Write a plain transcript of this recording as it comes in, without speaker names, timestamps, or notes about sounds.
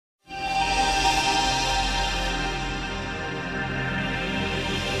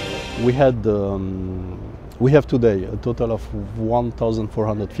We have today a total of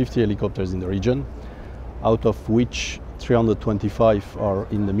 1,450 helicopters in the region, out of which 325 are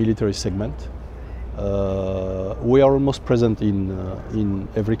in the military segment. We are almost present in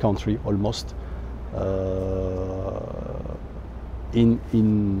every country, almost,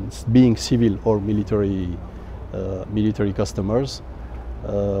 in being civil or military customers.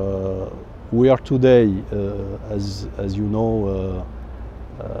 We are today, as you know,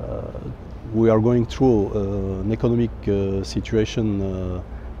 we are going through an economic situation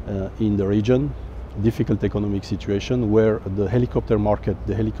in the region, difficult economic situation, where the helicopter market,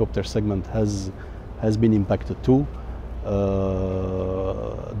 the helicopter segment has been impacted too.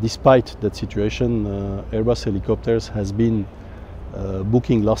 Despite that situation, Airbus Helicopters has been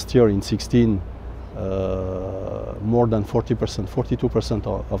booking last year in 2016 more than 40%, 42%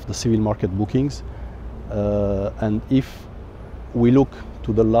 of the civil market bookings. And if we look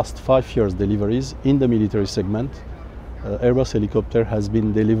to the last 5 years deliveries in the military segment, Airbus Helicopter has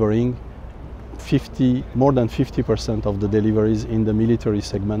been delivering more than 50% of the deliveries in the military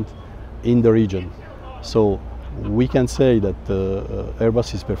segment in the region. So we can say that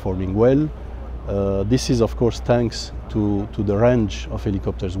Airbus is performing well. This is of course thanks to the range of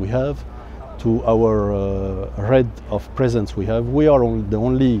helicopters we have, to our breadth of presence we have. We are the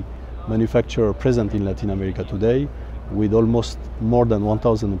only manufacturer present in Latin America today, with almost more than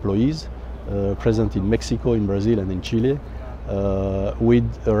 1,000 employees present in Mexico, in Brazil and in Chile, with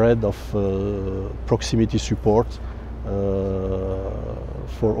a breadth of proximity support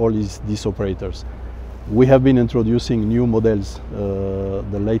for all these operators. We have been introducing new models,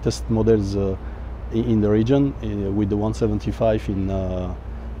 the latest models in the region, with the 175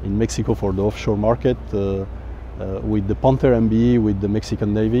 in Mexico for the offshore market, with the Panther MBE with the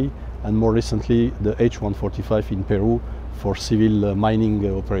Mexican Navy, and more recently the H-145 in Peru for civil mining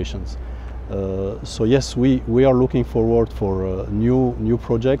operations. So yes, we are looking forward for new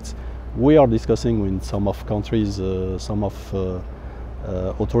projects. We are discussing with some of countries, some of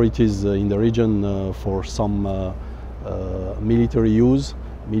authorities in the region for some military use,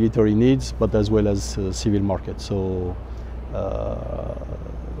 military needs, but as well as civil market. So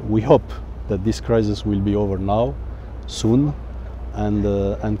we hope that this crisis will be over now, soon,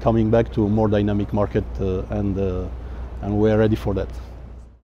 and coming back to a more dynamic market, and we are ready for that.